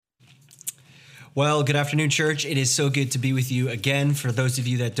Well, good afternoon, church. It is so good to be with you again. For those of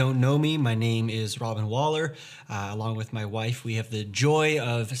you that don't know me, my name is Robin Waller. Along with my wife, we have the joy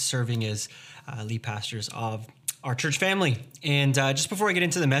of serving as lead pastors of our church family. And just before I get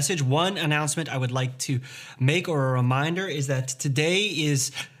into the message, one announcement I would like to make, or a reminder, is that today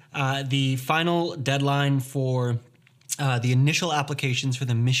is the final deadline for the initial applications for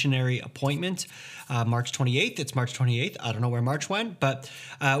the missionary appointment. March 28th. It's March 28th. I don't know where March went, but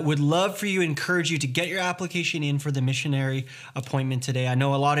would love for you, encourage you to get your application in for the missionary appointment today. I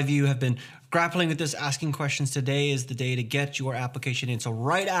know a lot of you have been grappling with this, asking questions. Today is the day to get your application in. So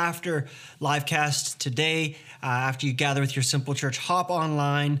right after Livecast today, after you gather with your Simple Church, hop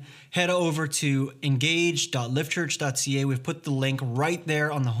online, head over to engage.liftchurch.ca. We've put the link right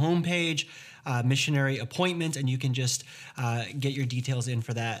there on the homepage, missionary appointment, and you can just get your details in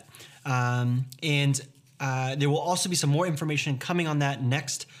for that. And there will also be some more information coming on that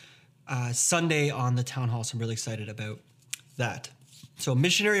next Sunday on the town hall. So I'm really excited about that. So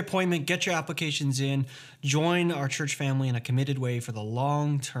missionary appointment, get your applications in, join our church family in a committed way for the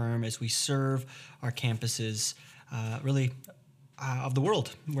long term as we serve our campuses, of the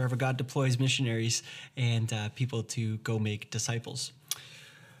world, wherever God deploys missionaries and people to go make disciples.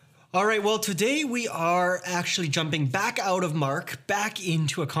 All right, well, today we are actually jumping back out of Mark, back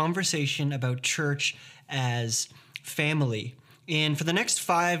into a conversation about church as family. And for the next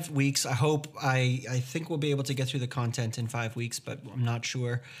 5 weeks, I think we'll be able to get through the content in 5 weeks, but I'm not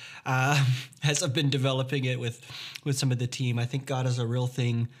sure. As I've been developing it with some of the team, I think God has a real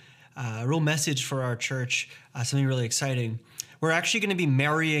thing, a real message for our church, something really exciting. We're actually going to be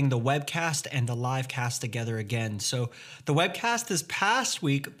marrying the webcast and the live cast together again. So the webcast this past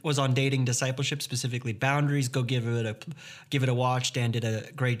week was on dating discipleship, specifically boundaries. Go give it a watch. Dan did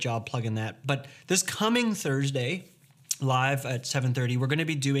a great job plugging that. But this coming Thursday, live at 7:30, we're going to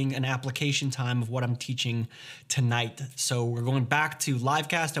be doing an application time of what I'm teaching tonight. So we're going back to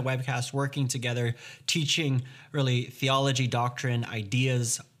livecast and webcast, working together, teaching really theology, doctrine,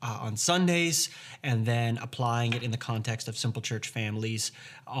 ideas on Sundays, and then applying it in the context of Simple Church families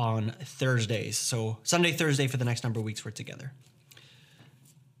on Thursdays. So Sunday, Thursday for the next number of weeks we're together.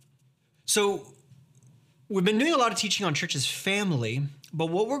 So we've been doing a lot of teaching on church as family,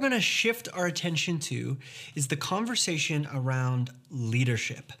 but what we're going to shift our attention to is the conversation around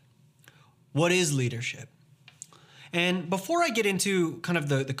leadership. What is leadership? And before I get into kind of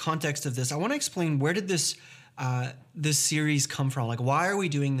the context of this, I want to explain, where did this series come from? Like, why are we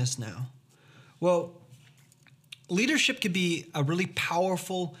doing this now? Well, leadership could be a really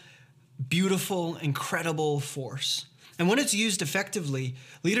powerful, beautiful, incredible force. And when it's used effectively,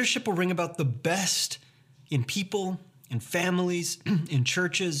 leadership will bring about the best in people, in families, in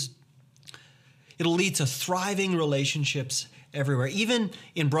churches. It'll lead to thriving relationships everywhere, even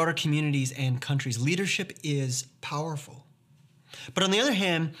in broader communities and countries. Leadership is powerful. But on the other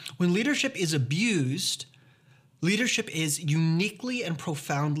hand, when leadership is abused, leadership is uniquely and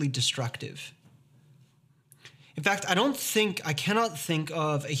profoundly destructive. In fact, I cannot think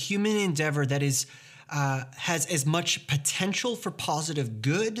of a human endeavor that has as much potential for positive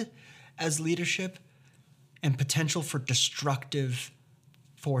good as leadership, and potential for destructive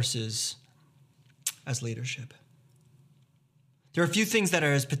forces as leadership. There are a few things that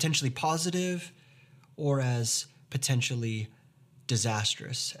are as potentially positive or as potentially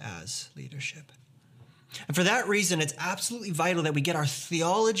disastrous as leadership. And for that reason, it's absolutely vital that we get our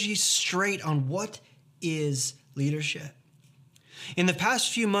theology straight on what is leadership. In the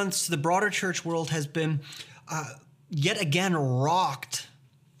past few months, the broader church world has been yet again rocked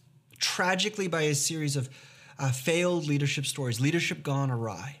tragically by a series of failed leadership stories, leadership gone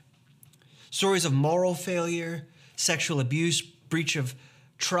awry. Stories of moral failure, sexual abuse, breach of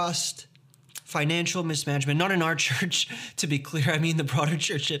trust, financial mismanagement. Not in our church, to be clear. I mean the broader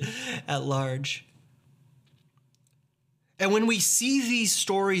church at large. And when we see these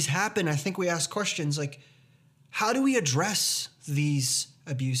stories happen, I think we ask questions like, how do we address these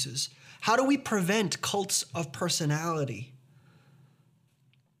abuses? How do we prevent cults of personality?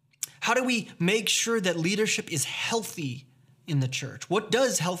 How do we make sure that leadership is healthy in the church? What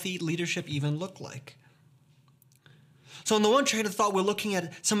does healthy leadership even look like? So on the one train of thought, we're looking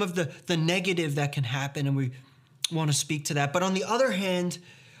at some of the negative that can happen, and we want to speak to that. But on the other hand,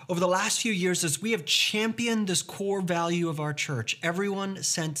 over the last few years, as we have championed this core value of our church, everyone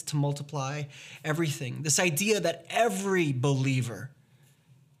sent to multiply everything, this idea that every believer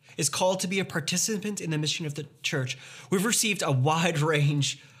is called to be a participant in the mission of the church, we've received a wide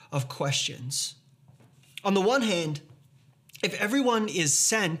range of questions. On the one hand, if everyone is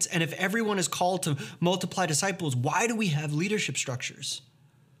sent and if everyone is called to multiply disciples, why do we have leadership structures?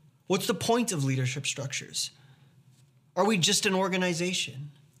 What's the point of leadership structures? Are we just an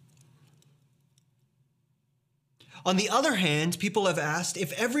organization? On the other hand, people have asked,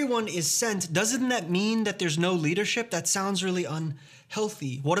 if everyone is sent, doesn't that mean that there's no leadership? That sounds really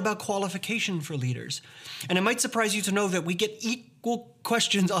unhealthy. What about qualification for leaders? And it might surprise you to know that we get equal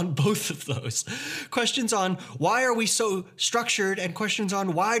questions on both of those. Questions on why are we so structured, and questions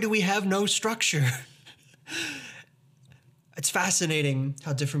on why do we have no structure? It's fascinating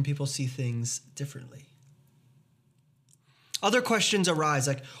how different people see things differently. Other questions arise,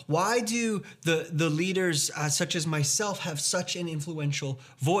 like why do the leaders such as myself have such an influential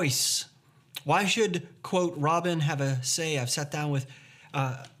voice? Why should, quote, Robin have a say? I've sat down with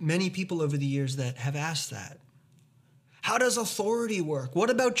many people over the years that have asked that. How does authority work?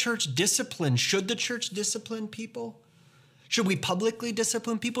 What about church discipline? Should the church discipline people? Should we publicly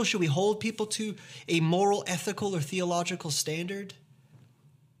discipline people? Should we hold people to a moral, ethical, or theological standard?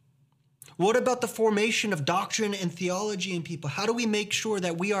 What about the formation of doctrine and theology in people? How do we make sure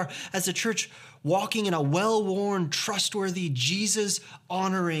that we are, as a church, walking in a well-worn, trustworthy,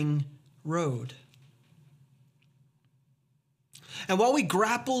 Jesus-honoring road? And while we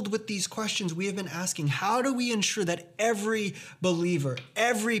grappled with these questions, we have been asking, how do we ensure that every believer,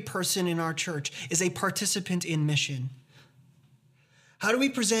 every person in our church is a participant in mission? How do we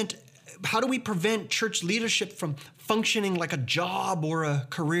prevent church leadership from functioning like a job or a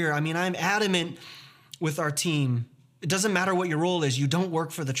career? I mean, I'm adamant with our team. It doesn't matter what your role is. You don't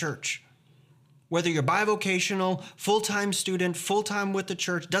work for the church. Whether you're bivocational, full-time student, full-time with the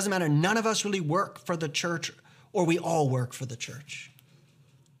church, doesn't matter. None of us really work for the church, or we all work for the church.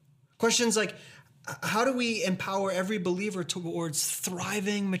 Questions like, how do we empower every believer towards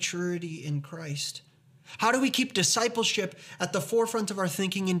thriving maturity in Christ? How do we keep discipleship at the forefront of our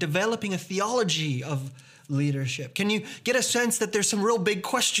thinking in developing a theology of leadership? Can you get a sense that there's some real big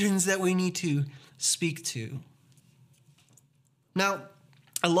questions that we need to speak to? Now,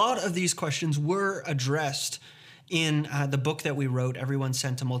 a lot of these questions were addressed in the book that we wrote, Everyone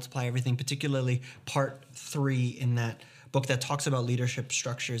Sent to Multiply Everything, particularly part 3 in that book that talks about leadership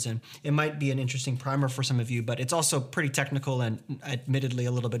structures. And it might be an interesting primer for some of you, but it's also pretty technical and admittedly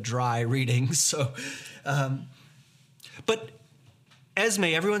a little bit dry reading. So, but Esme,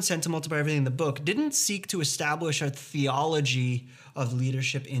 Everyone Sent to Multiply Everything, the book, didn't seek to establish a theology of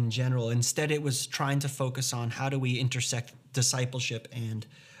leadership in general. Instead, it was trying to focus on how do we intersect discipleship and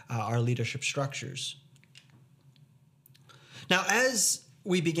our leadership structures. Now, as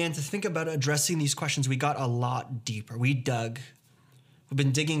we began to think about addressing these questions, we got a lot deeper. We dug. We've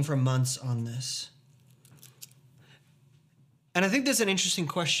been digging for months on this. And I think there's an interesting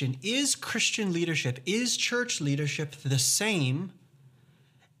question. Is Christian leadership, is church leadership the same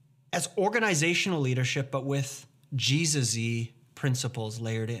as organizational leadership, but with Jesus-y principles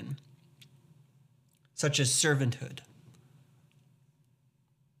layered in, such as servanthood?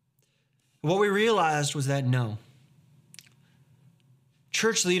 What we realized was that no.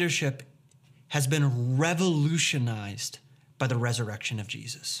 Church leadership has been revolutionized by the resurrection of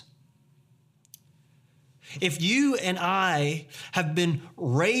Jesus. If you and I have been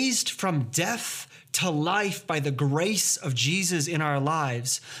raised from death to life by the grace of Jesus in our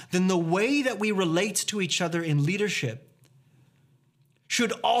lives, then the way that we relate to each other in leadership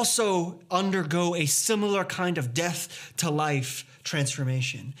should also undergo a similar kind of death to life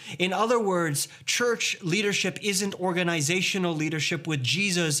transformation. In other words, church leadership isn't organizational leadership with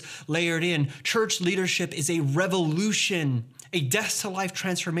Jesus layered in. Church leadership is a revolution, a death to life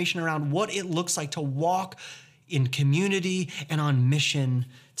transformation around what it looks like to walk in community and on mission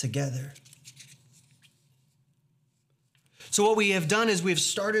together. So what we have done is we've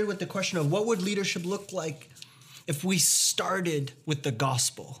started with the question of what would leadership look like if we started with the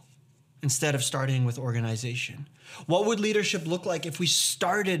gospel instead of starting with organization? What would leadership look like if we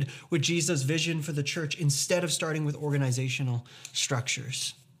started with Jesus' vision for the church instead of starting with organizational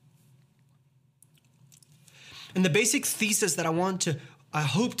structures? And the basic thesis that I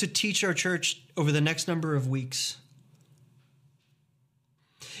hope to teach our church over the next number of weeks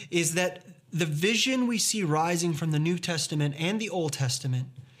is that the vision we see rising from the New Testament and the Old Testament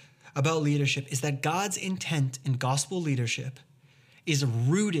about leadership is that God's intent in gospel leadership is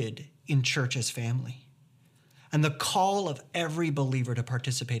rooted in church as family and the call of every believer to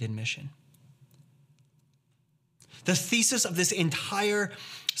participate in mission. The thesis of this entire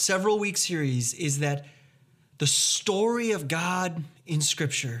several-week series is that the story of God in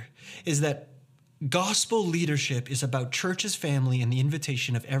Scripture is that gospel leadership is about church as family and the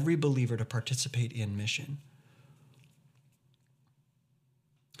invitation of every believer to participate in mission.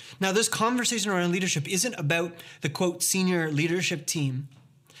 Now, this conversation around leadership isn't about the, quote, senior leadership team.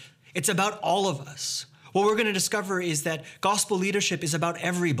 It's about all of us. What we're going to discover is that gospel leadership is about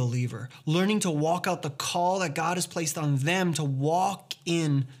every believer, learning to walk out the call that God has placed on them to walk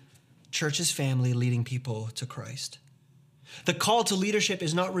in church's family, leading people to Christ. The call to leadership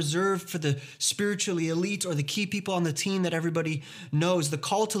is not reserved for the spiritually elite or the key people on the team that everybody knows. The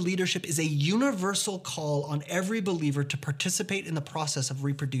call to leadership is a universal call on every believer to participate in the process of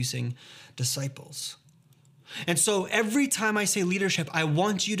reproducing disciples. And so every time I say leadership, I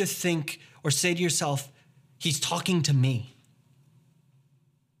want you to think or say to yourself, he's talking to me.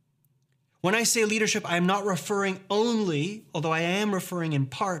 When I say leadership, I am not referring only, although I am referring in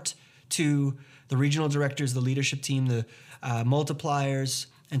part to the regional directors, the leadership team, the multipliers,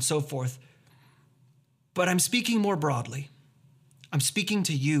 and so forth. But I'm speaking more broadly. I'm speaking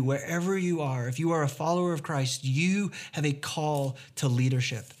to you wherever you are. If you are a follower of Christ, you have a call to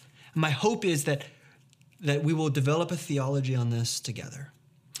leadership. And my hope is that we will develop a theology on this together.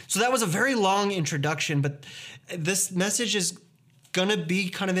 So that was a very long introduction, but this message is going to be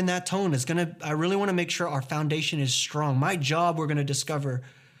kind of in that tone. I really want to make sure our foundation is strong. My job, we're going to discover,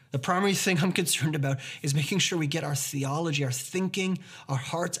 the primary thing I'm concerned about is making sure we get our theology, our thinking, our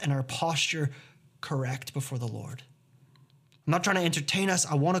hearts, and our posture correct before the Lord. I'm not trying to entertain us.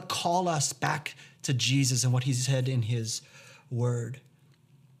 I want to call us back to Jesus and what he said in his word.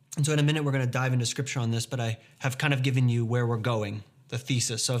 And so in a minute, we're going to dive into scripture on this, but I have kind of given you where we're going, the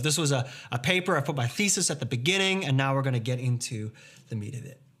thesis. So if this was a paper, I put my thesis at the beginning, and now we're going to get into the meat of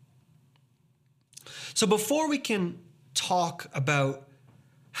it. So before we can talk about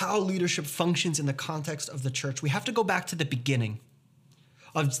how leadership functions in the context of the church, we have to go back to the beginning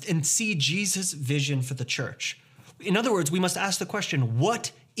and see Jesus' vision for the church. In other words, we must ask the question,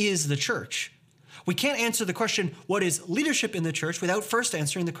 what is the church? We can't answer the question, what is leadership in the church, without first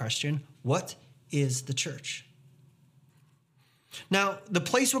answering the question, what is the church? Now, the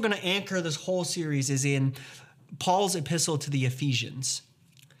place we're going to anchor this whole series is in Paul's epistle to the Ephesians.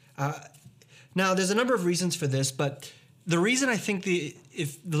 Now, there's a number of reasons for this, but the reason I think the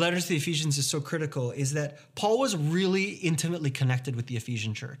letters to the Ephesians is so critical is that Paul was really intimately connected with the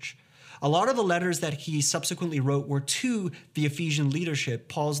Ephesian church. A lot of the letters that he subsequently wrote were to the Ephesian leadership.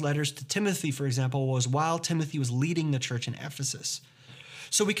 Paul's letters to Timothy, for example, was while Timothy was leading the church in Ephesus.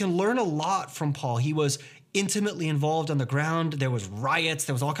 So we can learn a lot from Paul. He was intimately involved on the ground. There was riots.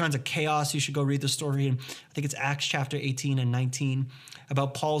 There was all kinds of chaos. You should go read the story in, I think it's Acts chapter 18 and 19,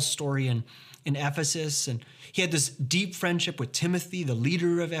 about Paul's story in Ephesus. And he had this deep friendship with Timothy, the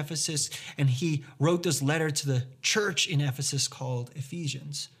leader of Ephesus, and he wrote this letter to the church in Ephesus called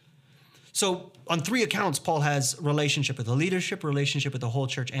Ephesians. So on three accounts, Paul has relationship with the leadership, relationship with the whole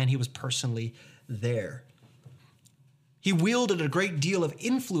church, and he was personally there. He wielded a great deal of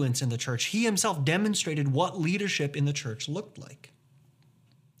influence in the church. He himself demonstrated what leadership in the church looked like.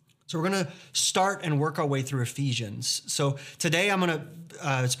 So we're going to start and work our way through Ephesians. So today I'm going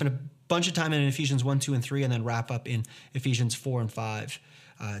to spend a bunch of time in Ephesians 1, 2, and 3, and then wrap up in Ephesians 4 and 5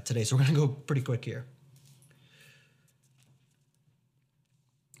 today. So we're going to go pretty quick here.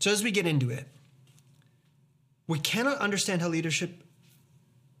 So as we get into it, we cannot understand how leadership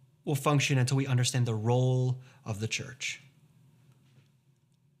will function until we understand the role of the church.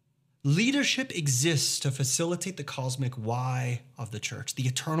 Leadership exists to facilitate the cosmic why of the church, the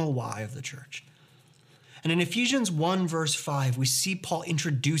eternal why of the church. And in Ephesians 1, verse 5, we see Paul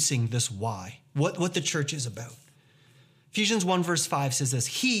introducing this why, what the church is about. Ephesians 1, verse 5 says this,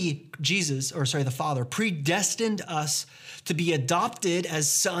 the Father, predestined us to be adopted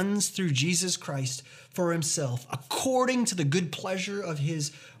as sons through Jesus Christ for himself, according to the good pleasure of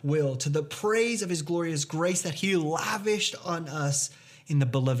his will, to the praise of his glorious grace that he lavished on us in the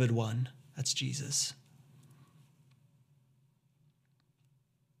beloved one. That's Jesus.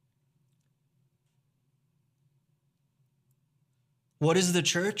 What is the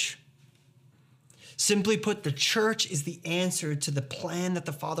church? Simply put, the church is the answer to the plan that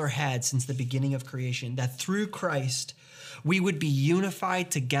the Father had since the beginning of creation, that through Christ, we would be unified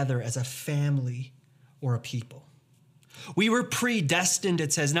together as a family or a people. We were predestined,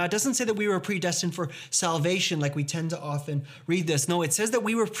 it says. Now, it doesn't say that we were predestined for salvation like we tend to often read this. No, it says that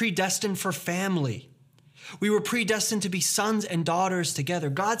we were predestined for family. We were predestined to be sons and daughters together.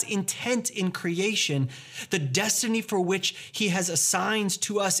 God's intent in creation, the destiny for which he has assigned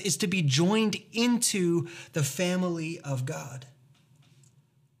to us, is to be joined into the family of God.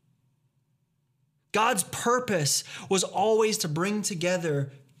 God's purpose was always to bring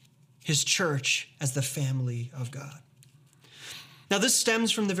together his church as the family of God. Now, this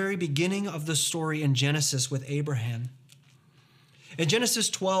stems from the very beginning of the story in Genesis with Abraham. In Genesis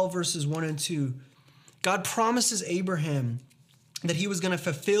 12, verses 1 and 2, God promises Abraham that he was going to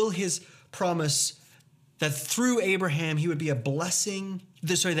fulfill his promise that through Abraham, he would be a blessing,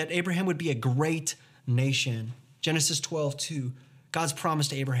 that Abraham would be a great nation. Genesis 12:2, God's promise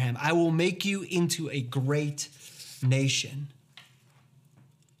to Abraham, I will make you into a great nation.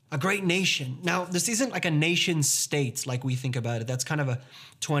 A great nation. Now, this isn't like a nation state like we think about it. That's kind of a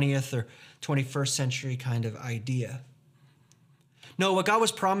 20th or 21st century kind of idea. No, what God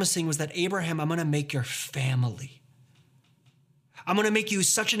was promising was that Abraham, I'm going to make your family. I'm going to make you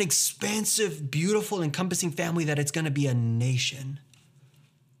such an expansive, beautiful, encompassing family that it's going to be a nation.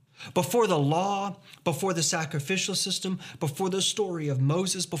 Before the law, before the sacrificial system, before the story of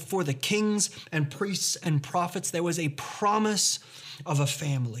Moses, before the kings and priests and prophets, there was a promise of a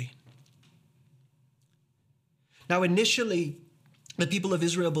family. Now, initially, the people of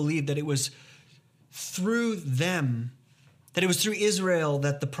Israel believed that it was through them, that it was through Israel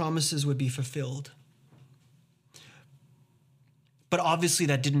that the promises would be fulfilled. But obviously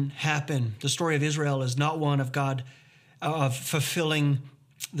that didn't happen. The story of Israel is not one of God, of fulfilling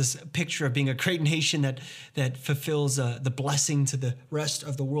this picture of being a great nation that fulfills the blessing to the rest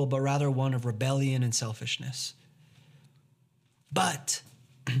of the world, but rather one of rebellion and selfishness. But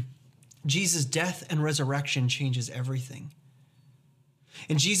Jesus' death and resurrection changes everything.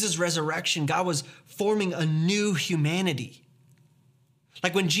 In Jesus' resurrection, God was forming a new humanity.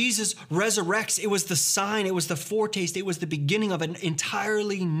 Like when Jesus resurrects, it was the sign, it was the foretaste, it was the beginning of an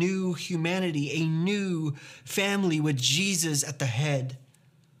entirely new humanity, a new family with Jesus at the head.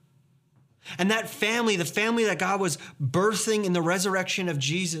 And that family, the family that God was birthing in the resurrection of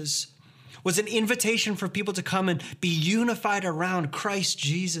Jesus, was an invitation for people to come and be unified around Christ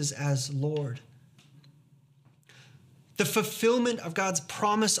Jesus as Lord. The fulfillment of God's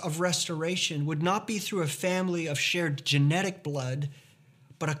promise of restoration would not be through a family of shared genetic blood,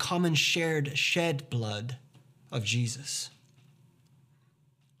 but a common shared shed blood of Jesus.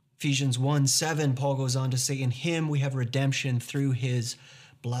 Ephesians 1:7, Paul goes on to say, in him we have redemption through his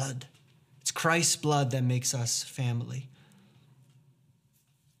blood. It's Christ's blood that makes us family.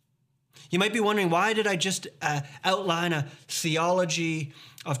 You might be wondering, why did I just outline a theology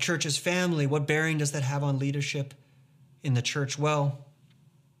of church as family? What bearing does that have on leadership in the church? Well,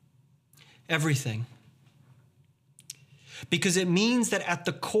 everything. Because it means that at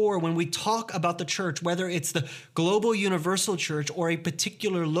the core, when we talk about the church, whether it's the global universal church or a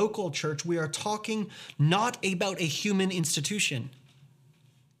particular local church, we are talking not about a human institution.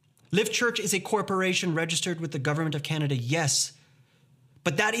 Lift Church is a corporation registered with the government of Canada, yes.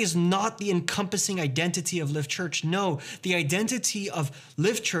 But that is not the encompassing identity of Lift Church. No, the identity of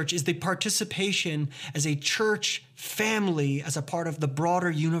Lift Church is the participation as a church family, as a part of the broader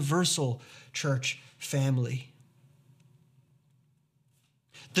universal church family.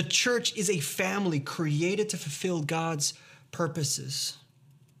 The church is a family created to fulfill God's purposes.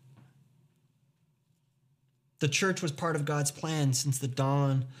 The church was part of God's plan since the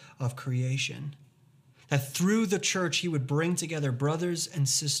dawn of creation. That through the church, he would bring together brothers and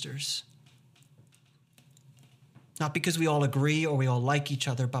sisters. Not because we all agree or we all like each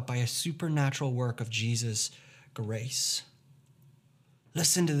other, but by a supernatural work of Jesus' grace.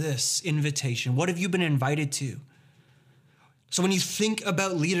 Listen to this invitation. What have you been invited to? So when you think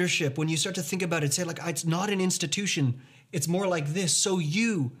about leadership, when you start to think about it, say like, it's not an institution. It's more like this. So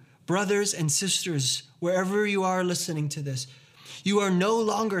you, brothers and sisters, wherever you are listening to this, you are no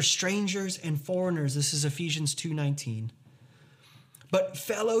longer strangers and foreigners. This is Ephesians 2:19. But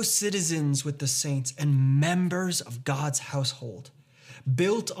fellow citizens with the saints and members of God's household,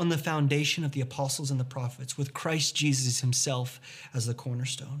 built on the foundation of the apostles and the prophets, with Christ Jesus himself as the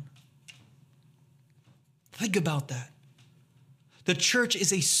cornerstone. Think about that. The church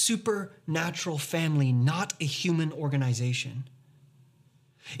is a supernatural family, not a human organization.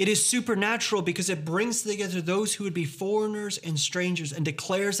 It is supernatural because it brings together those who would be foreigners and strangers and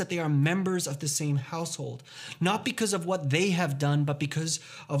declares that they are members of the same household, not because of what they have done, but because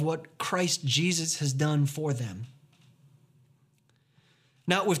of what Christ Jesus has done for them.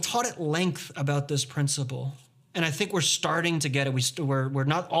 Now, we've taught at length about this principle, and I think we're starting to get it. We're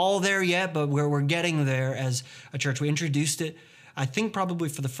not all there yet, but we're getting there as a church. We introduced it, I think probably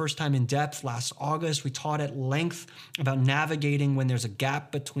for the first time in depth last August. We taught at length about navigating when there's a gap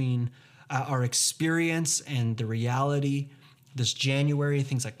between our experience and the reality. This January,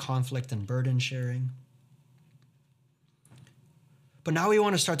 things like conflict and burden sharing. But now we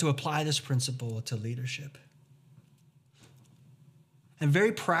want to start to apply this principle to leadership. And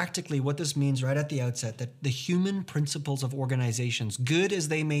very practically, what this means right at the outset, that the human principles of organizations, good as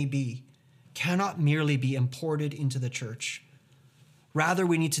they may be, cannot merely be imported into the church. Rather,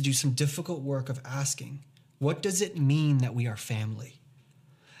 we need to do some difficult work of asking, What does it mean that we are family?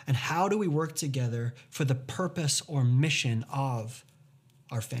 And how do we work together for the purpose or mission of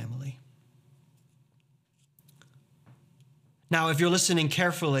our family? Now, if you're listening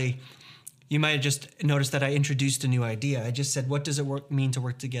carefully, you might have just noticed that I introduced a new idea. I just said, what does it mean to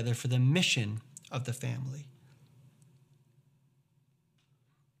work together for the mission of the family?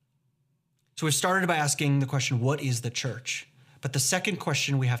 So we started by asking the question, what is the church? But the second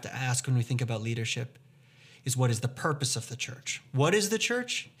question we have to ask when we think about leadership is, what is the purpose of the church? What is the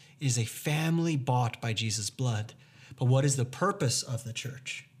church? It is a family bought by Jesus' blood. But what is the purpose of the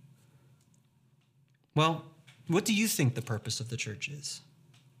church? Well, what do you think the purpose of the church is?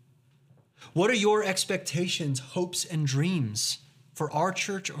 What are your expectations, hopes, and dreams for our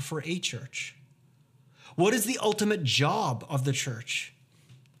church or for a church? What is the ultimate job of the church?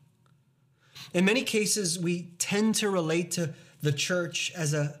 In many cases, we tend to relate to the church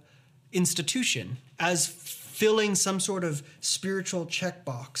as an institution, as filling some sort of spiritual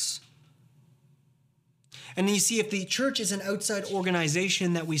checkbox. And you see, if the church is an outside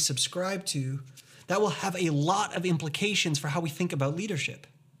organization that we subscribe to, that will have a lot of implications for how we think about leadership.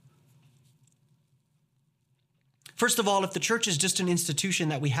 First of all, if the church is just an institution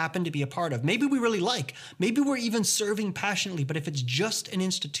that we happen to be a part of, maybe we really like, maybe we're even serving passionately, but if it's just an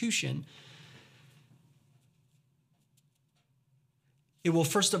institution, it will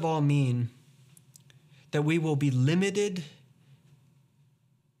first of all mean that we will be limited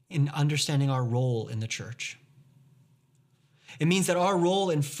in understanding our role in the church. It means that our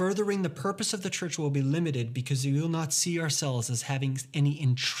role in furthering the purpose of the church will be limited because we will not see ourselves as having any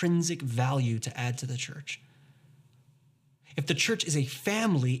intrinsic value to add to the church. If the church is a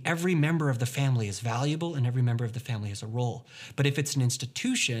family, every member of the family is valuable and every member of the family has a role. But if it's an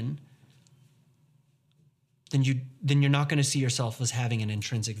institution, then you're not going to see yourself as having an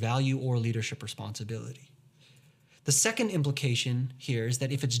intrinsic value or leadership responsibility. The second implication here is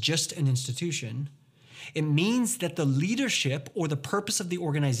that if it's just an institution, it means that the leadership or the purpose of the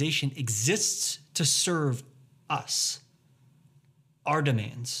organization exists to serve us, our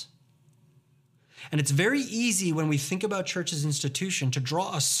demands. And it's very easy when we think about church as an institution to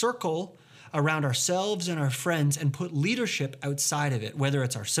draw a circle around ourselves and our friends and put leadership outside of it, whether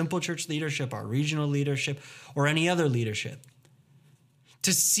it's our simple church leadership, our regional leadership, or any other leadership.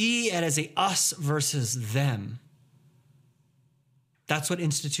 To see it as a us versus them. That's what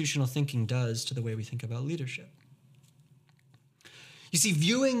institutional thinking does to the way we think about leadership. You see,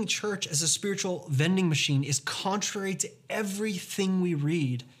 viewing church as a spiritual vending machine is contrary to everything we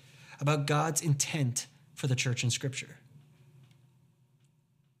read about God's intent for the church in Scripture.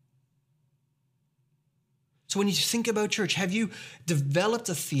 So when you think about church, have you developed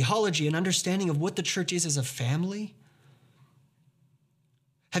a theology, an understanding of what the church is as a family?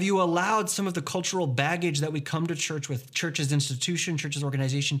 Have you allowed some of the cultural baggage that we come to church with, church as institution, church as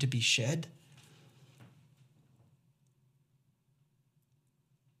organization, to be shed?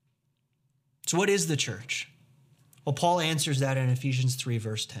 So what is the church? Well, Paul answers that in Ephesians 3,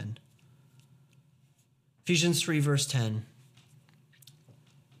 verse 10. Ephesians 3, verse 10,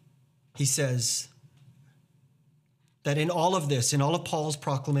 he says that in all of this, in all of Paul's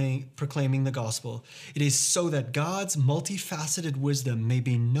proclaiming the gospel, it is so that God's multifaceted wisdom may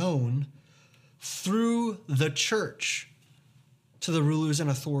be known through the church to the rulers and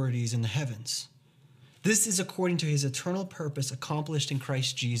authorities in the heavens. This is according to his eternal purpose accomplished in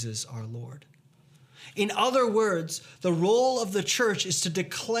Christ Jesus our Lord. In other words, the role of the church is to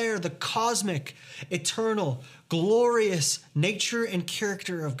declare the cosmic, eternal, glorious nature and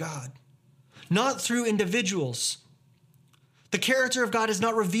character of God, not through individuals. The character of God is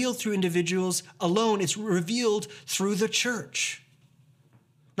not revealed through individuals alone. It's revealed through the church.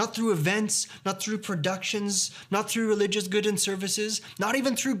 Not through events, not through productions, not through religious goods and services, not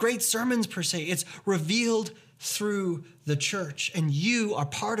even through great sermons per se. It's revealed through the church, and you are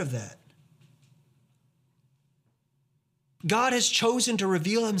part of that. God has chosen to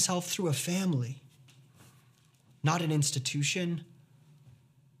reveal himself through a family, not an institution.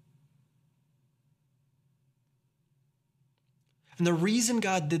 And the reason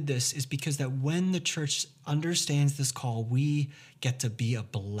God did this is because that when the church understands this call, we get to be a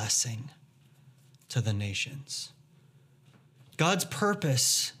blessing to the nations. God's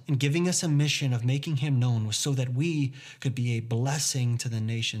purpose in giving us a mission of making him known was so that we could be a blessing to the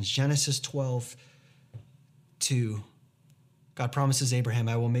nations. Genesis 12:2. God promises Abraham,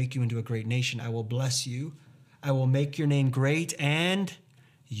 I will make you into a great nation. I will bless you. I will make your name great, and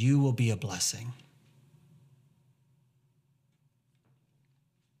you will be a blessing.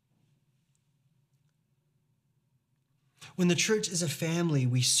 When the church is a family,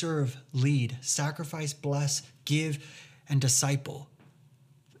 we serve, lead, sacrifice, bless, give, and disciple.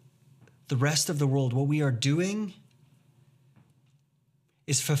 The rest of the world, what we are doing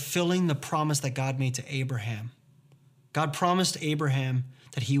is fulfilling the promise that God made to Abraham. God promised Abraham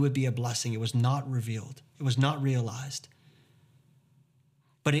that he would be a blessing. It was not revealed. It was not realized.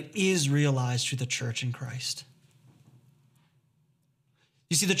 But it is realized through the church in Christ.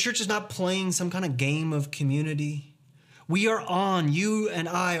 You see, the church is not playing some kind of game of community. You and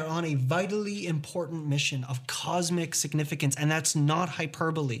I are on a vitally important mission of cosmic significance, and that's not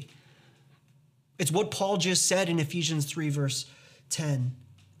hyperbole. It's what Paul just said in Ephesians 3, verse 10.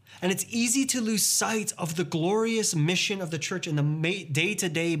 And it's easy to lose sight of the glorious mission of the church in the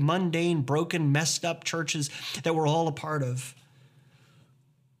day-to-day, mundane, broken, messed up churches that we're all a part of.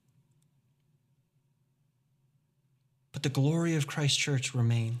 But the glory of Christ's church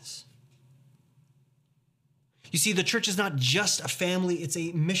remains. You see, the church is not just a family, it's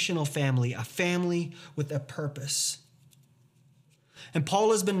a missional family, a family with a purpose. And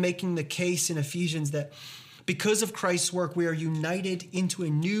Paul has been making the case in Ephesians that because of Christ's work, we are united into a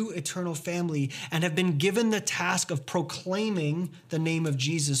new eternal family and have been given the task of proclaiming the name of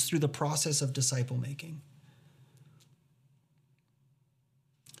Jesus through the process of disciple making.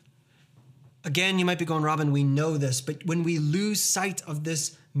 Again, you might be going, Robin, we know this, but when we lose sight of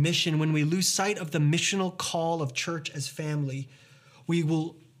this mission, when we lose sight of the missional call of church as family, we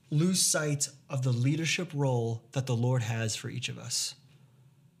will lose sight of the leadership role that the Lord has for each of us.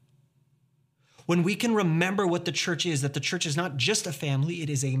 When we can remember what the church is, that the church is not just a family, it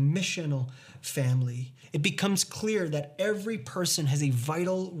is a missional family, it becomes clear that every person has a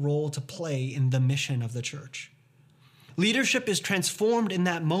vital role to play in the mission of the church. Leadership is transformed in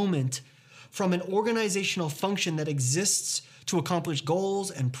that moment from an organizational function that exists to accomplish goals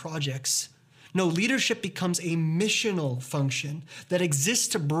and projects. No, leadership becomes a missional function that exists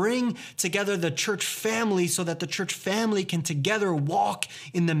to bring together the church family so that the church family can together walk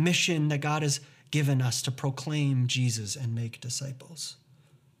in the mission that God has given us to proclaim Jesus and make disciples.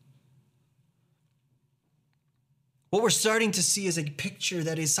 What we're starting to see is a picture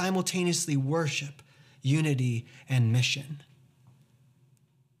that is simultaneously worship, unity, and mission.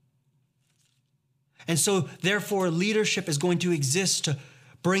 And so, therefore, leadership is going to exist to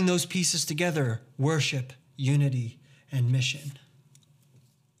bring those pieces together: worship, unity, and mission.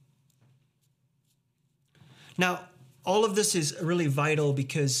 Now, all of this is really vital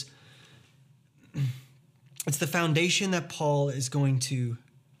because it's the foundation that Paul is going to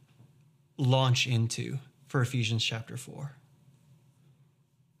launch into for Ephesians chapter 4.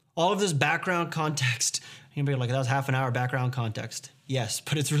 All of this background context, anybody like, that was half an hour background context? Yes,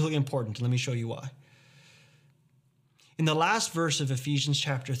 but it's really important. Let me show you why. In the last verse of Ephesians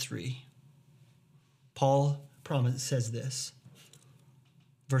chapter 3, Paul says this,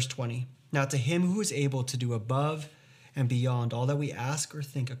 verse 20, "Now to him who is able to do above and beyond all that we ask or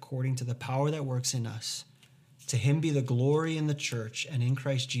think according to the power that works in us, to him be the glory in the church and in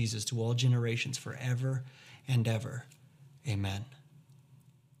Christ Jesus to all generations forever and ever. Amen."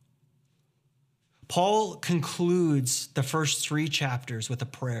 Paul concludes the first 3 chapters with a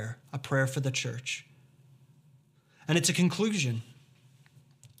prayer for the church. And it's a conclusion.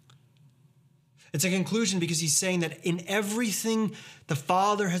 It's a conclusion because he's saying that in everything the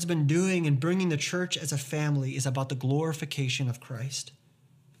Father has been doing in bringing the church as a family is about the glorification of Christ.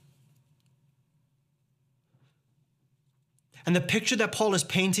 And the picture that Paul is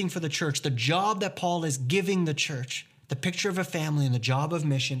painting for the church, the job that Paul is giving the church, the picture of a family and the job of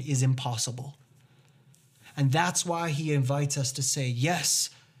mission is impossible. And that's why he invites us to say, yes,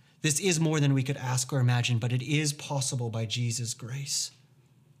 this is more than we could ask or imagine, but it is possible by Jesus' grace.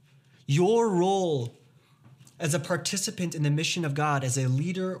 Your role as a participant in the mission of God, as a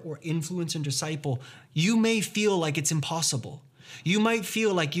leader or influencer and disciple, you may feel like it's impossible. You might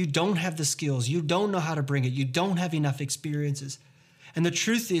feel like you don't have the skills, you don't know how to bring it, you don't have enough experiences. And the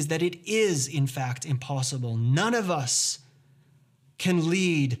truth is that it is, in fact, impossible. None of us can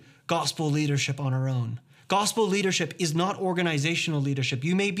lead gospel leadership on our own. Gospel leadership is not organizational leadership.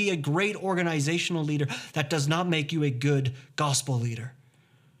 You may be a great organizational leader. That does not make you a good gospel leader.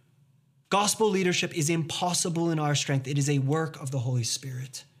 Gospel leadership is impossible in our strength. It is a work of the Holy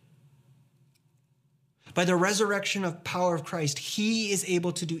Spirit. By the resurrection of power of Christ, he is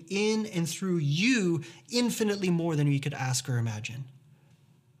able to do in and through you infinitely more than we could ask or imagine.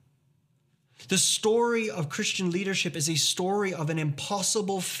 The story of Christian leadership is a story of an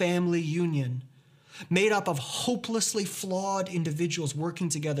impossible family union made up of hopelessly flawed individuals working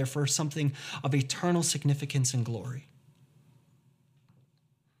together for something of eternal significance and glory.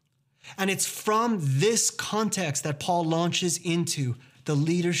 And it's from this context that Paul launches into the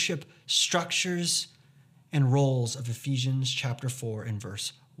leadership structures and roles of Ephesians chapter 4 and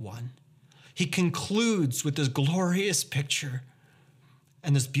verse 1. He concludes with this glorious picture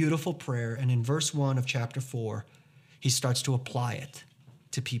and this beautiful prayer. And in verse 1 of chapter 4, he starts to apply it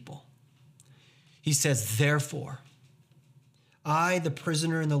to people. He says, therefore, I, the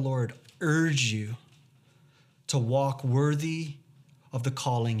prisoner in the Lord, urge you to walk worthy of the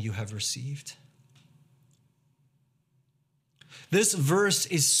calling you have received. This verse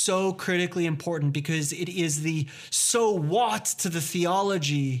is so critically important because it is the so what to the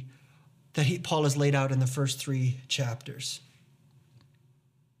theology that Paul has laid out in the first 3 chapters.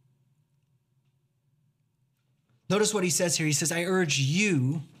 Notice what he says here. He says, I urge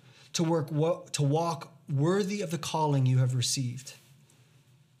you to walk worthy of the calling you have received.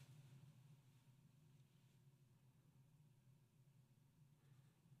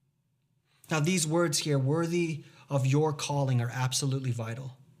 Now, these words here, worthy of your calling, are absolutely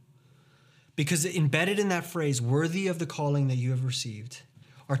vital. Because embedded in that phrase, worthy of the calling that you have received,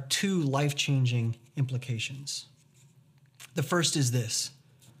 are 2 life-changing implications. The first is this,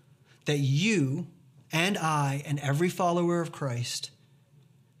 that you and I and every follower of Christ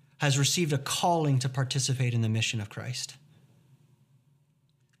has received a calling to participate in the mission of Christ.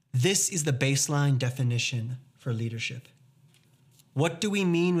 This is the baseline definition for leadership. What do we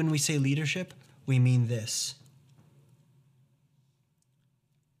mean when we say leadership? We mean this: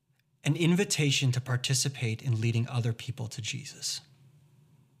 an invitation to participate in leading other people to Jesus.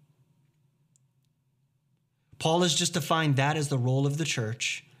 Paul has just defined that as the role of the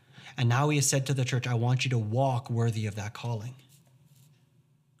church, and now he has said to the church, I want you to walk worthy of that calling.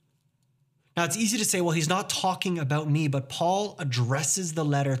 Now, it's easy to say, well, he's not talking about me, but Paul addresses the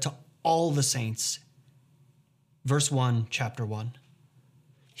letter to all the saints. Verse 1, chapter 1.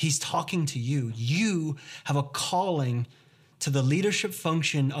 He's talking to you. You have a calling to the leadership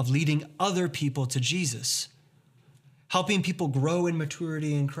function of leading other people to Jesus, helping people grow in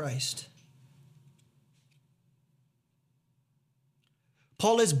maturity in Christ.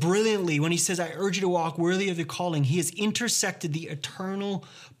 Paul is brilliantly, when he says, I urge you to walk worthy of your calling, he has intersected the eternal,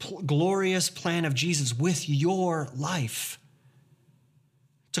 glorious plan of Jesus with your life,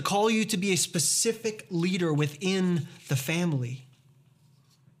 to call you to be a specific leader within the family.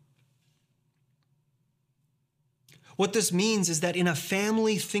 What this means is that in a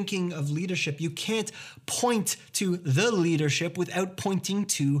family thinking of leadership, you can't point to the leadership without pointing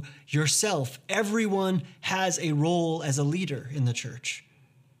to yourself. Everyone has a role as a leader in the church.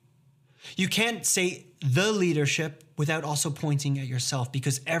 You can't say the leadership without also pointing at yourself,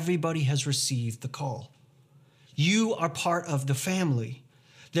 because everybody has received the call. You are part of the family.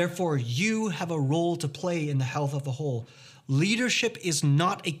 Therefore, you have a role to play in the health of the whole. Leadership is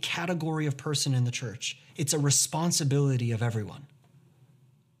not a category of person in the church. It's a responsibility of everyone.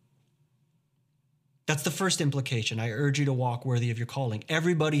 That's the first implication. I urge you to walk worthy of your calling.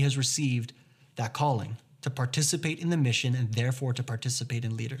 Everybody has received that calling to participate in the mission and therefore to participate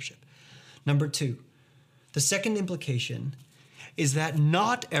in leadership. Number 2, the second implication is that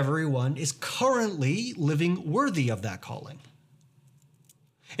not everyone is currently living worthy of that calling.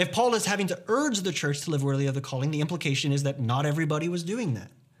 If Paul is having to urge the church to live worthy of the calling, the implication is that not everybody was doing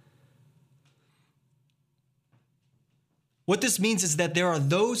that. What this means is that there are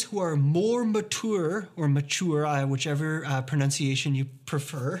those who are more mature, or mature, whichever pronunciation you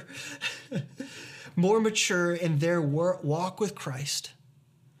prefer, more mature in their walk with Christ.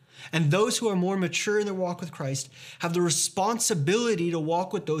 And those who are more mature in their walk with Christ have the responsibility to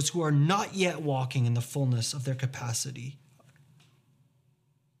walk with those who are not yet walking in the fullness of their capacity.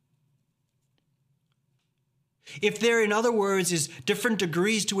 If there, in other words, is different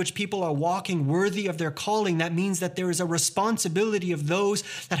degrees to which people are walking worthy of their calling, that means that there is a responsibility of those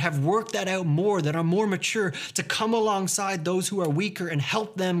that have worked that out more, that are more mature, to come alongside those who are weaker and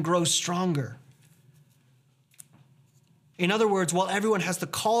help them grow stronger. In other words, while everyone has the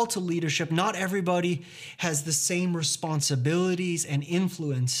call to leadership, not everybody has the same responsibilities and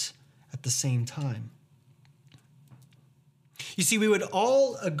influence at the same time. You see, we would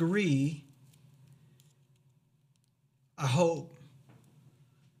all agree, I hope,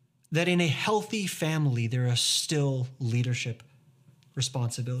 that in a healthy family, there are still leadership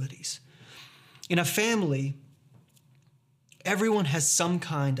responsibilities. In a family, everyone has some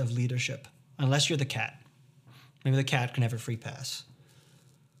kind of leadership, unless you're the cat. Maybe the cat can have a free pass.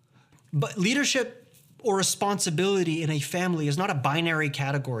 But leadership or responsibility in a family is not a binary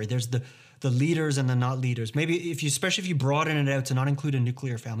category. There's the leaders and the not leaders. Maybe especially if you broaden it out to not include a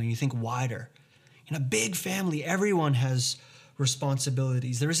nuclear family, you think wider. In a big family, everyone has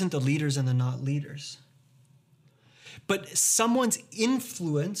responsibilities. There isn't the leaders and the not leaders. But someone's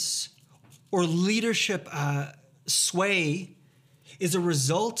influence or leadership sway is a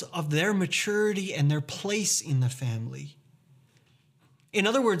result of their maturity and their place in the family. In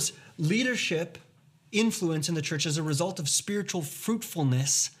other words, leadership influence in the church is a result of spiritual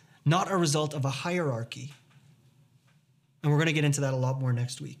fruitfulness, not a result of a hierarchy. And we're going to get into that a lot more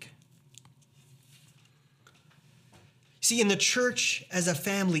next week. See, in the church as a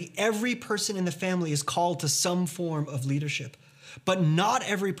family, every person in the family is called to some form of leadership. But not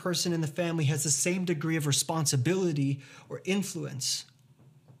every person in the family has the same degree of responsibility or influence.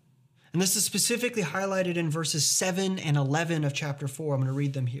 And this is specifically highlighted in verses 7 and 11 of chapter 4. I'm going to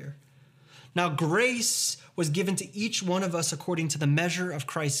read them here. Now, grace was given to each one of us according to the measure of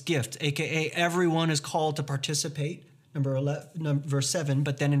Christ's gift, aka everyone is called to participate, verse 7.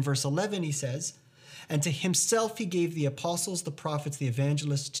 But then in verse 11, he says, and to himself he gave the apostles, the prophets, the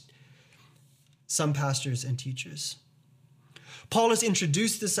evangelists, some pastors and teachers. Paul has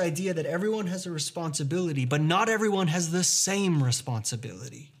introduced this idea that everyone has a responsibility, but not everyone has the same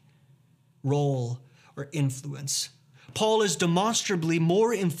responsibility, role, or influence. Paul is demonstrably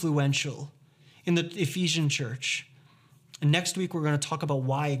more influential in the Ephesian church. And next week, we're going to talk about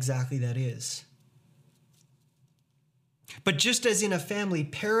why exactly that is. But just as in a family,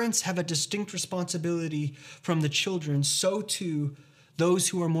 parents have a distinct responsibility from the children, so too, those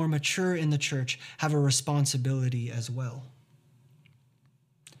who are more mature in the church have a responsibility as well.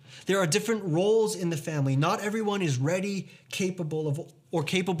 There are different roles in the family. Not everyone is ready, capable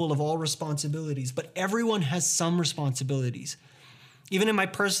of all responsibilities, but everyone has some responsibilities. Even in my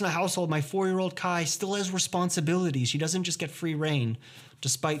personal household, my 4-year-old Kai still has responsibilities. She doesn't just get free rein,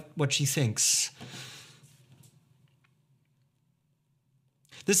 despite what she thinks.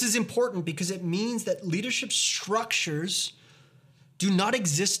 This is important because it means that leadership structures do not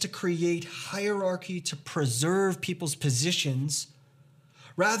exist to create hierarchy, to preserve people's positions.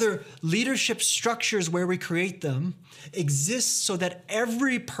 Rather, leadership structures where we create them exist so that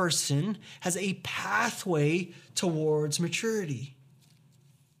every person has a pathway towards maturity.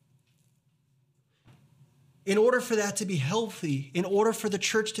 In order for that to be healthy, in order for the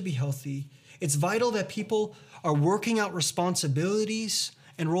church to be healthy, it's vital that people are working out responsibilities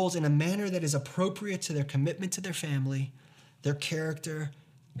and roles in a manner that is appropriate to their commitment to their family, their character,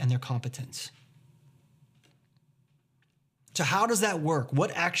 and their competence. So how does that work?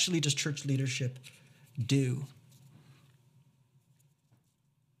 What actually does church leadership do?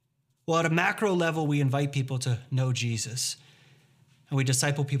 Well, at a macro level, we invite people to know Jesus, and we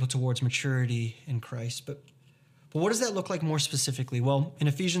disciple people towards maturity in Christ. But what does that look like more specifically? Well, in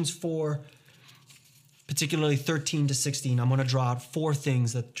Ephesians 4, particularly 13 to 16, I'm going to draw out 4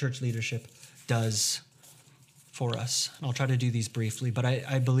 things that church leadership does for us. And I'll try to do these briefly, but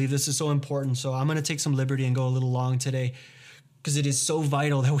I believe this is so important. So I'm going to take some liberty and go a little long today because it is so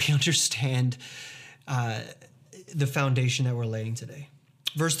vital that we understand the foundation that we're laying today.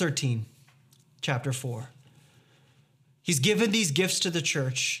 Verse 13, chapter 4. He's given these gifts to the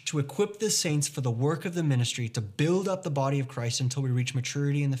church to equip the saints for the work of the ministry, to build up the body of Christ until we reach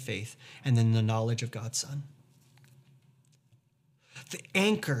maturity in the faith and then the knowledge of God's Son. The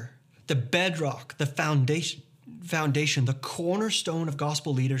anchor, the bedrock, the foundation, the cornerstone of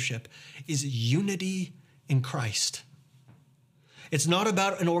gospel leadership is unity in Christ. It's not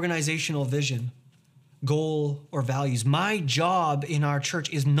about an organizational vision, goal, or values. My job in our church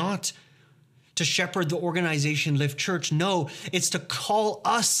is not to shepherd the organization, Lift Church. No, it's to call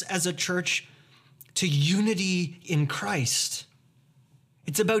us as a church to unity in Christ.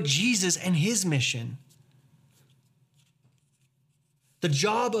 It's about Jesus and his mission. The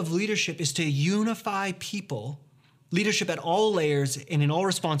job of leadership is to unify people. Leadership at all layers and in all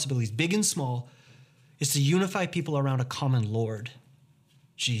responsibilities, big and small, is to unify people around a common Lord,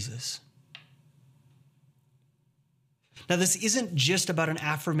 Jesus. Now, this isn't just about an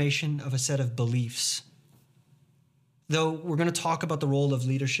affirmation of a set of beliefs, though we're going to talk about the role of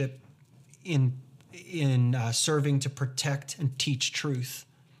leadership in serving to protect and teach truth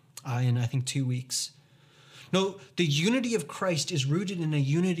in, I think, 2 weeks. No, the unity of Christ is rooted in a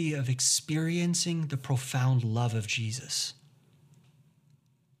unity of experiencing the profound love of Jesus.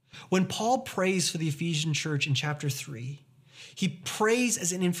 When Paul prays for the Ephesian church in chapter 3, he prays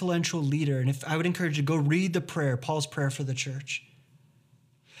as an influential leader. And if I would encourage you to go read the prayer, Paul's prayer for the church.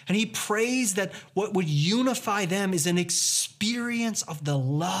 And he prays that what would unify them is an experience of the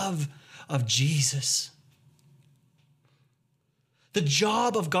love of Jesus. The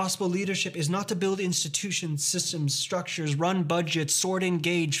job of gospel leadership is not to build institutions, systems, structures, run budgets, sort,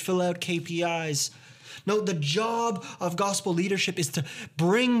 engage, fill out KPIs. No, the job of gospel leadership is to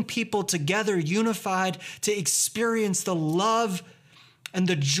bring people together, unified, to experience the love and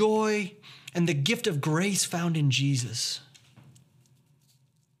the joy and the gift of grace found in Jesus.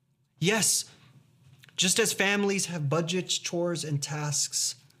 Yes, just as families have budgets, chores, and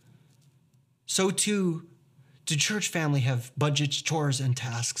tasks, so too do church family have budgets, chores, and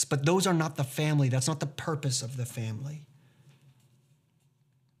tasks. But those are not the family. That's not the purpose of the family.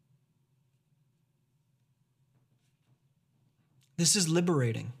 This is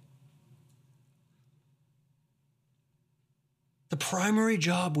liberating. The primary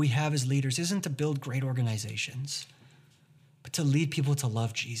job we have as leaders isn't to build great organizations, but to lead people to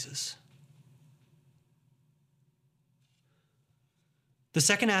love Jesus. The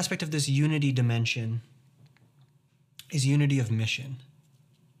second aspect of this unity dimension is unity of mission.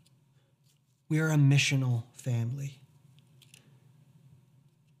 We are a missional family.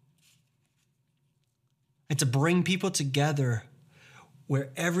 And to bring people together where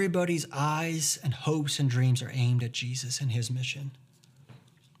everybody's eyes and hopes and dreams are aimed at Jesus and his mission.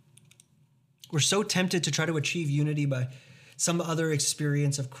 We're so tempted to try to achieve unity by some other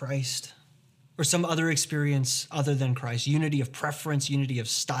experience of Christ or some other experience other than Christ. Unity of preference, unity of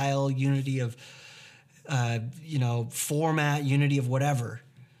style, unity of format, unity of whatever.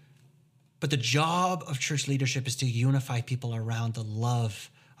 But the job of church leadership is to unify people around the love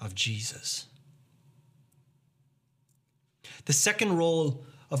of Jesus. The second role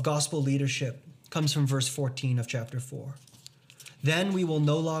of gospel leadership comes from verse 14 of chapter 4. Then we will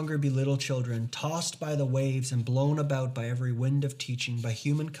no longer be little children, tossed by the waves and blown about by every wind of teaching, by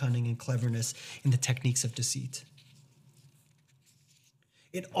human cunning and cleverness in the techniques of deceit.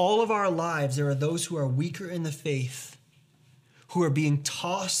 In all of our lives, there are those who are weaker in the faith, who are being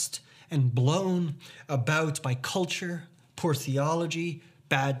tossed and blown about by culture, poor theology,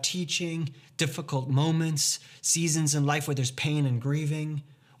 bad teaching, difficult moments, seasons in life where there's pain and grieving,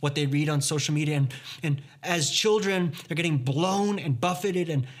 what they read on social media. And as children, they're getting blown and buffeted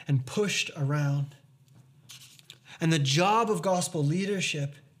and pushed around. And the job of gospel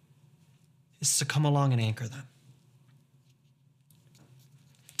leadership is to come along and anchor them,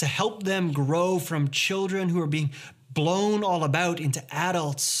 to help them grow from children who are being blown all about into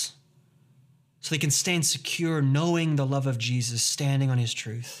adults so they can stand secure, knowing the love of Jesus, standing on his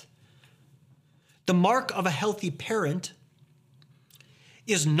truth. The mark of a healthy parent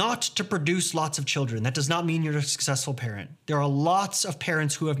is not to produce lots of children. That does not mean you're a successful parent. There are lots of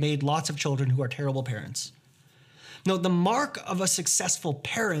parents who have made lots of children who are terrible parents. No, the mark of a successful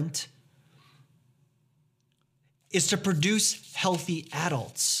parent is to produce healthy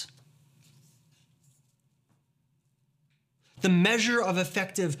adults. The measure of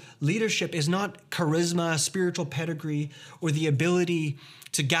effective leadership is not charisma, spiritual pedigree, or the ability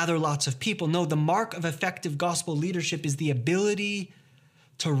to gather lots of people. No, the mark of effective gospel leadership is the ability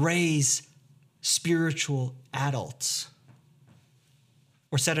to raise spiritual adults.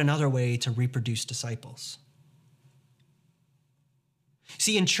 Or said another way, to reproduce disciples.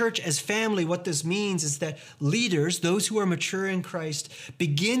 See, in church as family, what this means is that leaders, those who are mature in Christ,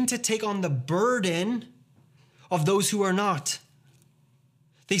 begin to take on the burden of those who are not.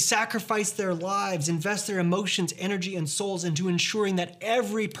 They sacrifice their lives, invest their emotions, energy, and souls into ensuring that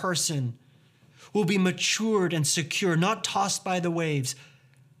every person will be matured and secure, not tossed by the waves,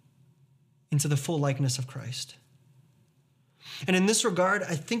 into the full likeness of Christ. And in this regard,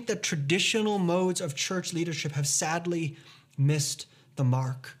 I think that traditional modes of church leadership have sadly missed the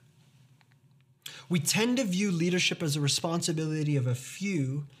mark. We tend to view leadership as a responsibility of a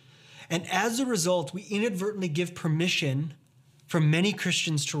few, and as a result, we inadvertently give permission for many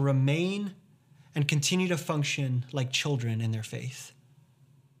Christians to remain and continue to function like children in their faith,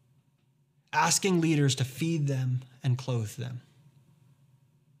 asking leaders to feed them and clothe them.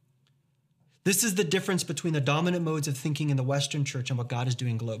 This is the difference between the dominant modes of thinking in the Western church and what God is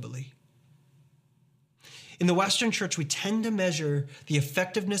doing globally. In the Western church, we tend to measure the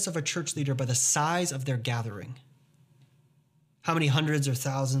effectiveness of a church leader by the size of their gathering, how many hundreds or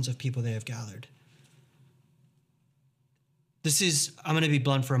thousands of people they have gathered. I'm going to be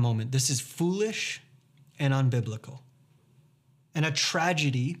blunt for a moment. This is foolish and unbiblical, and a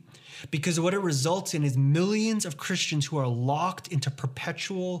tragedy, because what it results in is millions of Christians who are locked into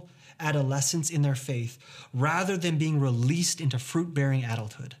perpetual adolescence in their faith rather than being released into fruit-bearing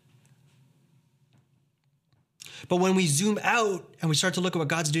adulthood. But when we zoom out and we start to look at what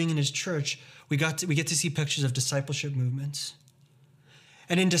God's doing in his church, we get to see pictures of discipleship movements.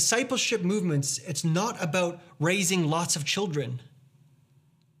 And in discipleship movements, it's not about raising lots of children,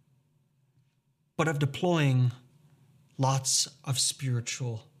 but of deploying lots of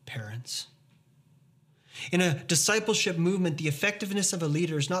spiritual parents. In a discipleship movement, the effectiveness of a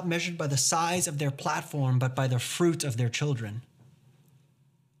leader is not measured by the size of their platform, but by the fruit of their children.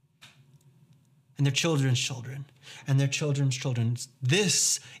 And their children's children, and their children's children.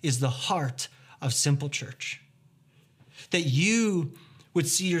 This is the heart of Simple Church. That you would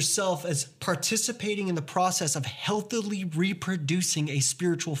see yourself as participating in the process of healthily reproducing a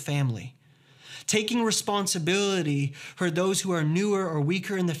spiritual family. Taking responsibility for those who are newer or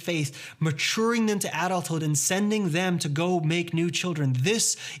weaker in the faith, maturing them to adulthood and sending them to go make new children.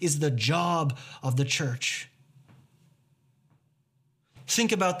 This is the job of the church.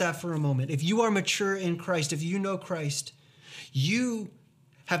 Think about that for a moment. If you are mature in Christ, if you know Christ, you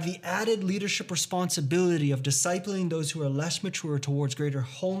have the added leadership responsibility of discipling those who are less mature towards greater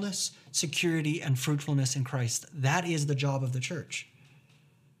wholeness, security, and fruitfulness in Christ. That is the job of the church.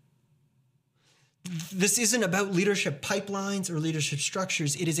 This isn't about leadership pipelines or leadership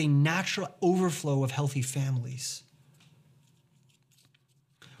structures. It is a natural overflow of healthy families.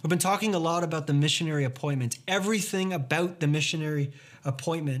 We've been talking a lot about the missionary appointment. Everything about the missionary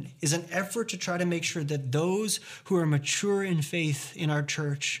appointment is an effort to try to make sure that those who are mature in faith in our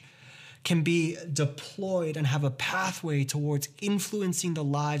church can be deployed and have a pathway towards influencing the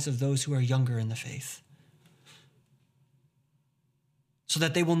lives of those who are younger in the faith, so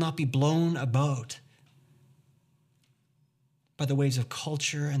that they will not be blown about by the waves of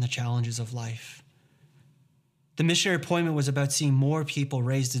culture and the challenges of life. The missionary appointment was about seeing more people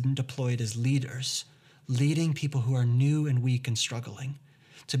raised and deployed as leaders, leading people who are new and weak and struggling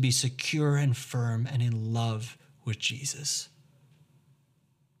to be secure and firm and in love with Jesus.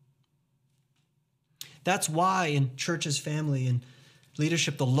 That's why in church's family and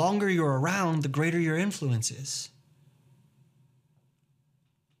leadership, the longer you're around, the greater your influence is.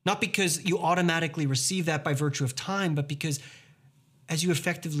 Not because you automatically receive that by virtue of time, but because as you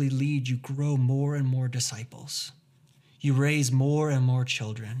effectively lead, you grow more and more disciples. You raise more and more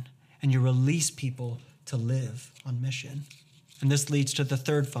children, and you release people to live on mission. And this leads to the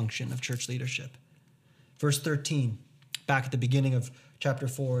third function of church leadership. Verse 13, back at the beginning of chapter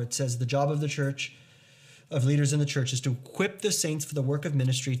 4, it says, the job of the church, of leaders in the church, is to equip the saints for the work of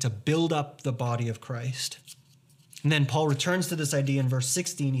ministry, to build up the body of Christ. And then Paul returns to this idea in verse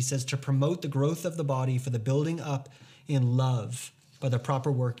 16. He says, to promote the growth of the body for the building up in love by the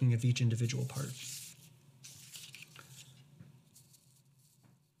proper working of each individual part.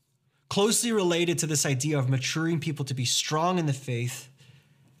 Closely related to this idea of maturing people to be strong in the faith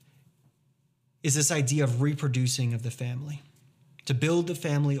is this idea of reproducing of the family, to build the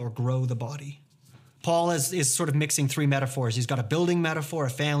family or grow the body. Paul is sort of mixing three metaphors. He's got a building metaphor, a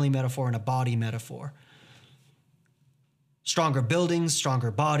family metaphor, and a body metaphor. Stronger buildings,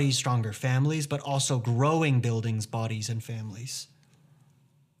 stronger bodies, stronger families, but also growing buildings, bodies, and families.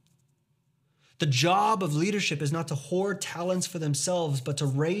 The job of leadership is not to hoard talents for themselves, but to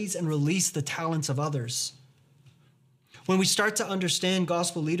raise and release the talents of others. When we start to understand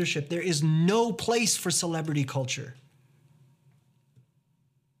gospel leadership, there is no place for celebrity culture.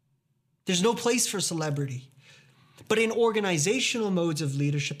 There's no place for celebrity. But in organizational modes of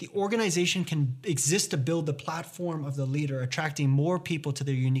leadership, the organization can exist to build the platform of the leader, attracting more people to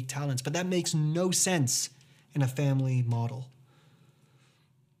their unique talents. But that makes no sense in a family model.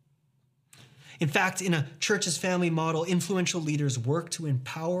 In fact, in a church's family model, influential leaders work to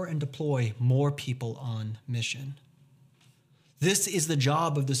empower and deploy more people on mission. This is the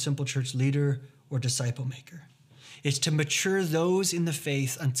job of the Simple Church leader or disciple maker. It's to mature those in the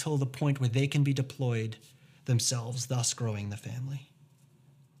faith until the point where they can be deployed themselves, thus growing the family.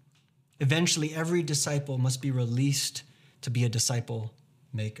 Eventually, every disciple must be released to be a disciple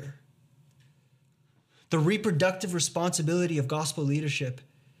maker. The reproductive responsibility of gospel leadership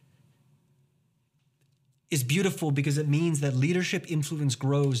is beautiful because it means that leadership influence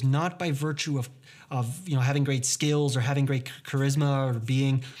grows not by virtue of having great skills or having great charisma or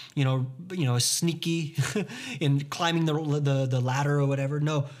being sneaky in climbing the ladder or whatever.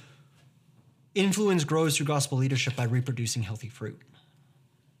 No, influence grows through gospel leadership by reproducing healthy fruit.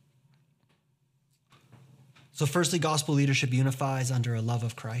 So firstly, gospel leadership unifies under a love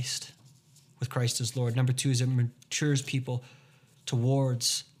of Christ, with Christ as Lord. Number 2 is it matures people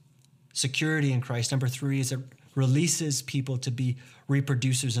towards security in Christ. Number 3 is it releases people to be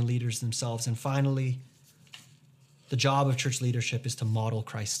reproducers and leaders themselves. And finally, the job of church leadership is to model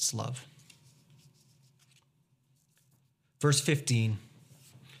Christ's love. Verse 15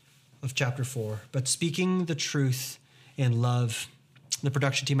 of chapter 4, but speaking the truth in love. The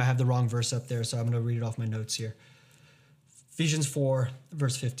production team, I have the wrong verse up there, so I'm going to read it off my notes here. Ephesians 4,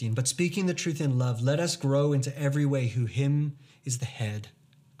 verse 15, but speaking the truth in love, let us grow into every way who him is the head,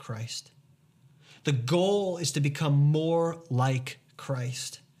 Christ. The goal is to become more like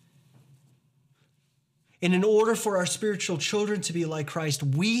Christ. And in order for our spiritual children to be like Christ,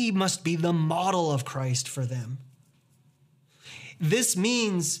 we must be the model of Christ for them. This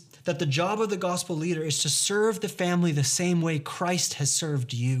means that the job of the gospel leader is to serve the family the same way Christ has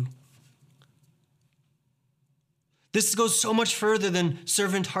served you. This goes so much further than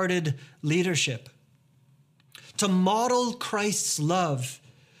servant-hearted leadership. To model Christ's love,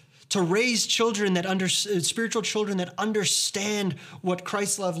 to raise children spiritual children that understand what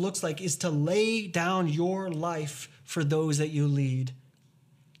Christ's love looks like, is to lay down your life for those that you lead,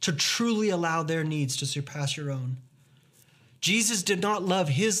 to truly allow their needs to surpass your own. Jesus did not love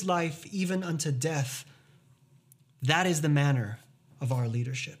his life even unto death. That is the manner of our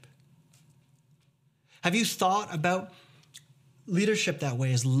leadership. Have you thought about leadership that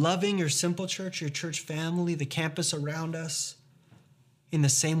way, as loving your simple church, your church family, the campus around us, in the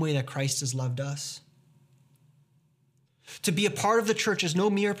same way that Christ has loved us? To be a part of the church is no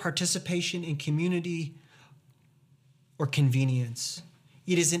mere participation in community or convenience.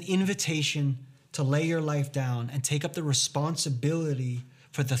 It is an invitation to lay your life down and take up the responsibility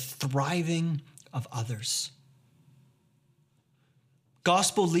for the thriving of others.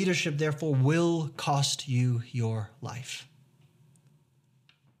 Gospel leadership, therefore, will cost you your life.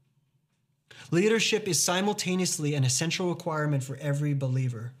 Leadership is simultaneously an essential requirement for every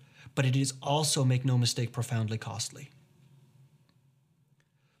believer, but it is also, make no mistake, profoundly costly.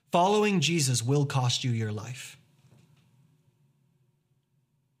 Following Jesus will cost you your life.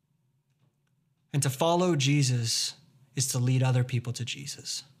 And to follow Jesus is to lead other people to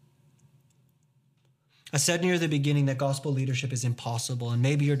Jesus. I said near the beginning that gospel leadership is impossible, and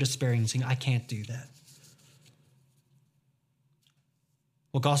maybe you're despairing, saying, I can't do that.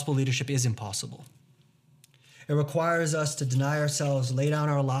 Well, gospel leadership is impossible. It requires us to deny ourselves, lay down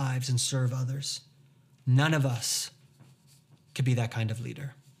our lives, and serve others. None of us could be that kind of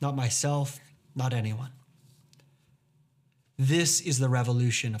leader. Not myself, not anyone. This is the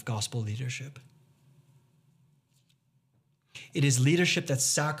revolution of gospel leadership. It is leadership that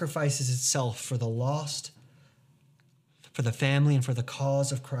sacrifices itself for the lost, for the family, and for the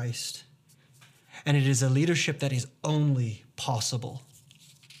cause of Christ. And it is a leadership that is only possible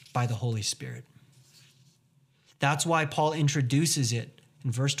by the Holy Spirit. That's why Paul introduces it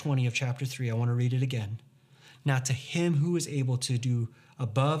in verse 20 of chapter 3. I want to read it again. Now to him who is able to do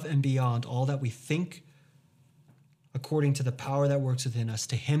above and beyond all that we think, according to the power that works within us,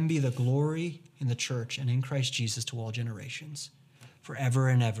 to him be the glory in the church and in Christ Jesus to all generations, forever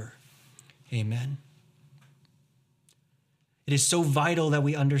and ever. Amen. It is so vital that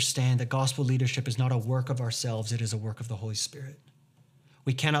we understand that gospel leadership is not a work of ourselves, it is a work of the Holy Spirit.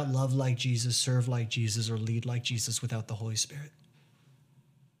 We cannot love like Jesus, serve like Jesus, or lead like Jesus without the Holy Spirit.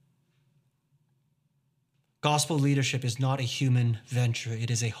 Gospel leadership is not a human venture. It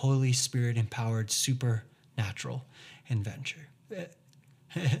is a Holy Spirit-empowered supernatural adventure.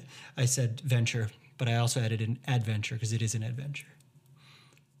 I said venture, but I also added an adventure because it is an adventure.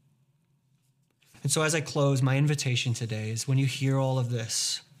 And so as I close, my invitation today is, when you hear all of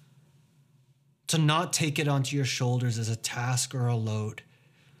this, to not take it onto your shoulders as a task or a load,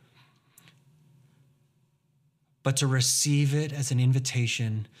 but to receive it as an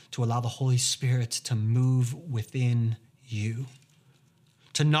invitation to allow the Holy Spirit to move within you.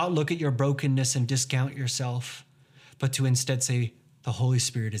 To not look at your brokenness and discount yourself, but to instead say, the Holy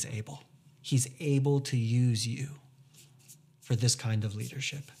Spirit is able. He's able to use you for this kind of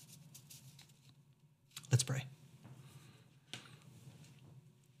leadership. Let's pray.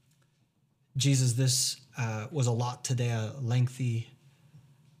 Jesus, this was a lot today, a lengthy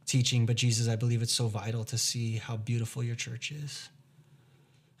teaching, but Jesus, I believe it's so vital to see how beautiful your church is.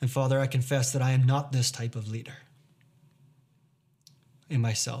 And Father, I confess that I am not this type of leader in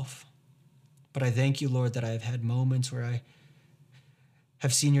myself. But I thank you, Lord, that I have had moments where I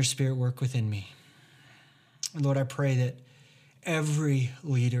have seen your Spirit work within me. And Lord, I pray that every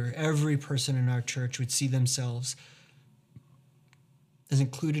leader, every person in our church would see themselves as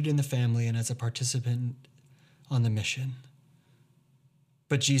included in the family and as a participant on the mission.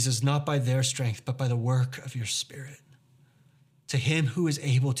 But Jesus, not by their strength, but by the work of your Spirit. To him who is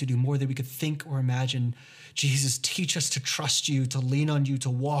able to do more than we could think or imagine, Jesus, teach us to trust you, to lean on you, to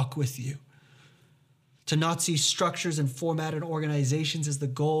walk with you, to not see structures and formatted organizations as the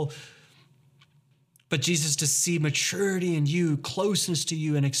goal, but Jesus, to see maturity in you, closeness to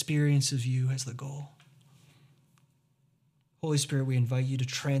you, and experience of you as the goal. Holy Spirit, we invite you to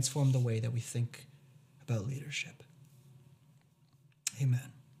transform the way that we think about leadership.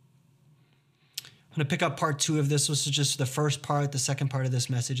 Amen. I'm going to pick up part 2 of this. This is just the first part. The second part of this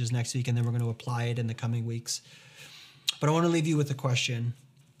message is next week, and then we're going to apply it in the coming weeks. But I want to leave you with a question.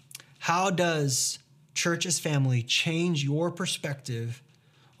 How does church as family change your perspective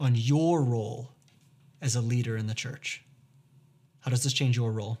on your role as a leader in the church? How does this change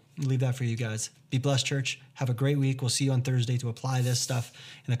your role? I'll leave that for you guys. Be blessed, church. Have a great week. We'll see you on Thursday to apply this stuff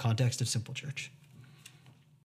in the context of Simple Church.